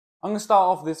I'm going to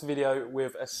start off this video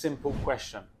with a simple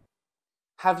question.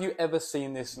 Have you ever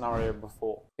seen this scenario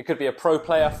before? It could be a pro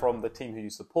player from the team who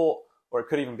you support, or it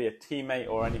could even be a teammate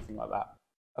or anything like that.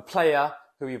 A player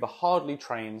who either hardly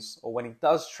trains, or when he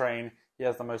does train, he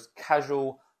has the most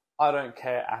casual, I don't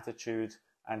care attitude,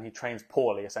 and he trains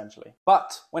poorly essentially.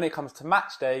 But when it comes to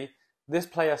match day, this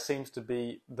player seems to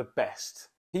be the best.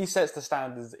 He sets the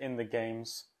standards in the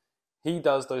games. He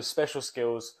does those special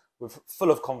skills with full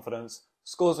of confidence,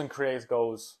 scores and creates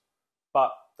goals,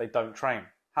 but they don't train.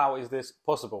 How is this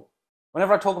possible?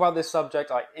 Whenever I talk about this subject,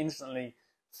 I instantly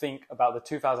think about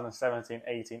the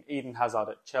 2017-18 Eden Hazard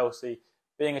at Chelsea.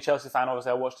 Being a Chelsea fan,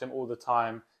 obviously I watched him all the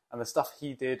time, and the stuff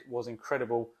he did was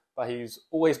incredible, but he's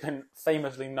always been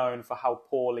famously known for how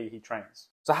poorly he trains.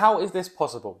 So how is this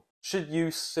possible? Should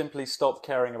you simply stop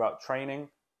caring about training?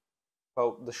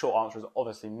 Well, the short answer is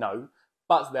obviously no,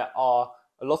 but there are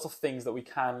a lot of things that we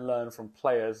can learn from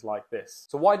players like this.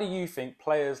 So why do you think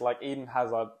players like Eden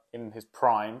Hazard in his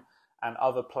prime and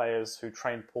other players who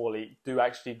train poorly do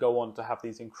actually go on to have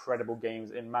these incredible games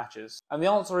in matches? And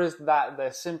the answer is that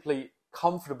they're simply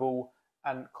comfortable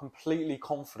and completely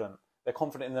confident. They're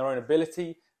confident in their own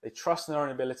ability, they trust in their own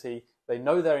ability, they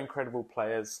know they're incredible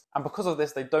players, and because of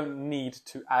this they don't need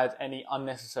to add any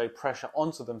unnecessary pressure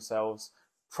onto themselves,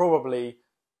 probably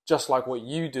just like what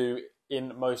you do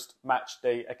in most match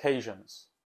day occasions.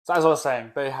 So as I was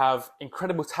saying, they have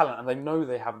incredible talent and they know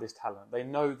they have this talent. They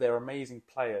know they're amazing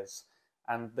players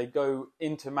and they go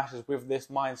into matches with this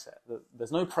mindset.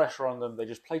 There's no pressure on them. They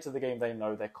just play to the game they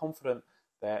know. They're confident,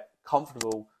 they're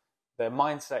comfortable. Their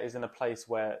mindset is in a place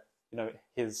where, you know,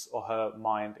 his or her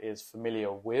mind is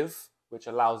familiar with, which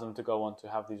allows them to go on to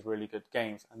have these really good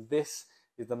games. And this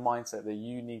is the mindset that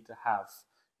you need to have.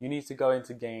 You need to go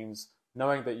into games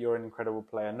knowing that you're an incredible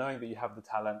player, knowing that you have the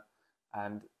talent,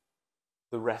 and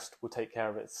the rest will take care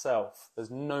of itself. There's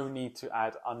no need to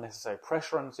add unnecessary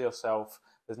pressure onto yourself.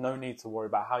 There's no need to worry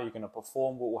about how you're going to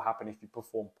perform, what will happen if you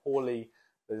perform poorly.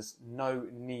 There's no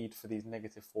need for these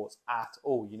negative thoughts at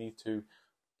all. You need to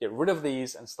get rid of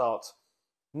these and start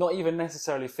not even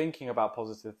necessarily thinking about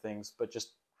positive things, but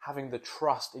just having the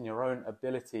trust in your own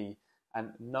ability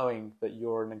and knowing that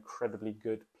you're an incredibly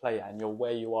good player and you're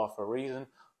where you are for a reason.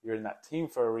 You're in that team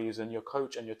for a reason. Your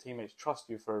coach and your teammates trust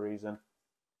you for a reason.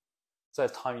 So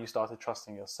it's time you started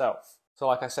trusting yourself. So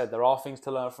like I said, there are things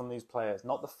to learn from these players.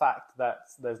 Not the fact that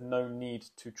there's no need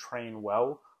to train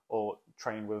well or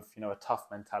train with, you know, a tough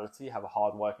mentality, have a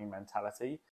hard-working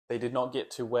mentality. They did not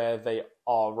get to where they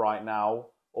are right now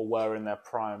or were in their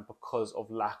prime because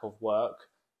of lack of work.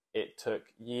 It took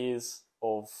years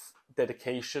of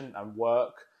dedication and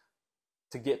work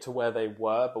to get to where they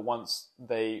were, but once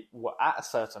they were at a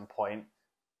certain point,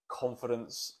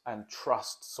 confidence and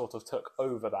trust sort of took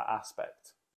over that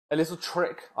aspect. A little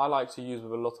trick I like to use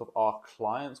with a lot of our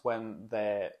clients when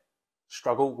they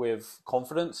struggle with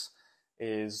confidence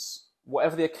is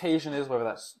whatever the occasion is, whether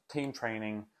that's team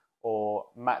training or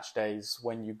match days,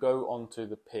 when you go onto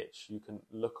the pitch, you can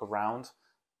look around,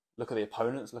 look at the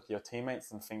opponents, look at your teammates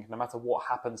and think, no matter what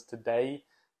happens today,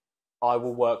 I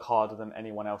will work harder than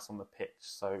anyone else on the pitch.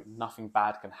 So nothing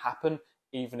bad can happen.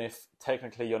 Even if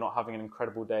technically you're not having an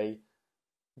incredible day,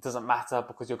 it doesn't matter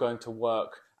because you're going to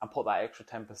work and put that extra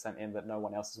 10% in that no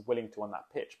one else is willing to on that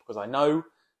pitch. Because I know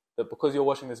that because you're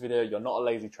watching this video, you're not a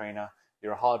lazy trainer,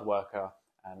 you're a hard worker,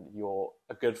 and you're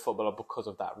a good footballer because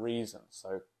of that reason.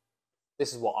 So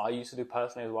this is what I used to do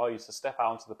personally as well. I used to step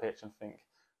out onto the pitch and think,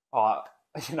 oh,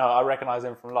 you know, I recognize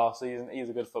him from last season, he's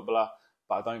a good footballer,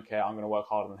 but I don't care, I'm going to work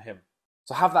harder than him.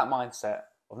 So have that mindset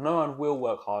of no one will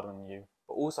work harder than you,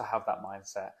 but also have that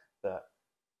mindset that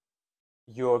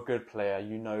you're a good player,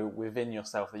 you know within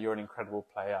yourself that you're an incredible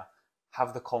player.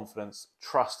 Have the confidence,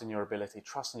 trust in your ability,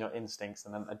 trust in your instincts,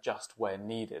 and then adjust where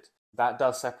needed. That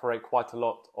does separate quite a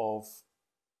lot of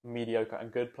mediocre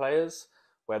and good players,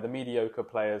 where the mediocre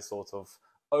players sort of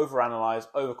overanalyze,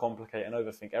 overcomplicate, and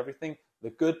overthink everything. The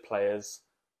good players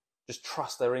just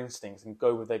trust their instincts and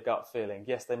go with their gut feeling.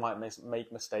 Yes, they might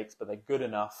make mistakes, but they're good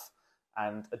enough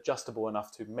and adjustable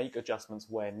enough to make adjustments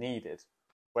where needed.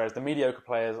 Whereas the mediocre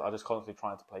players are just constantly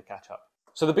trying to play catch up.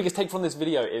 So the biggest take from this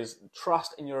video is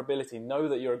trust in your ability. Know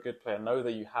that you're a good player. Know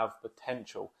that you have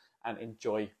potential and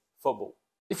enjoy football.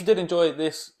 If you did enjoy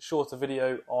this shorter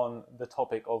video on the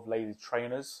topic of lazy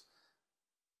trainers,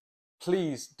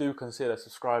 please do consider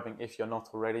subscribing if you're not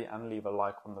already and leave a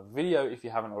like on the video if you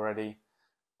haven't already.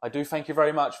 I do thank you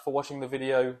very much for watching the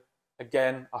video.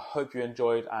 Again, I hope you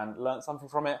enjoyed and learned something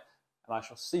from it, and I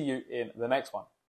shall see you in the next one.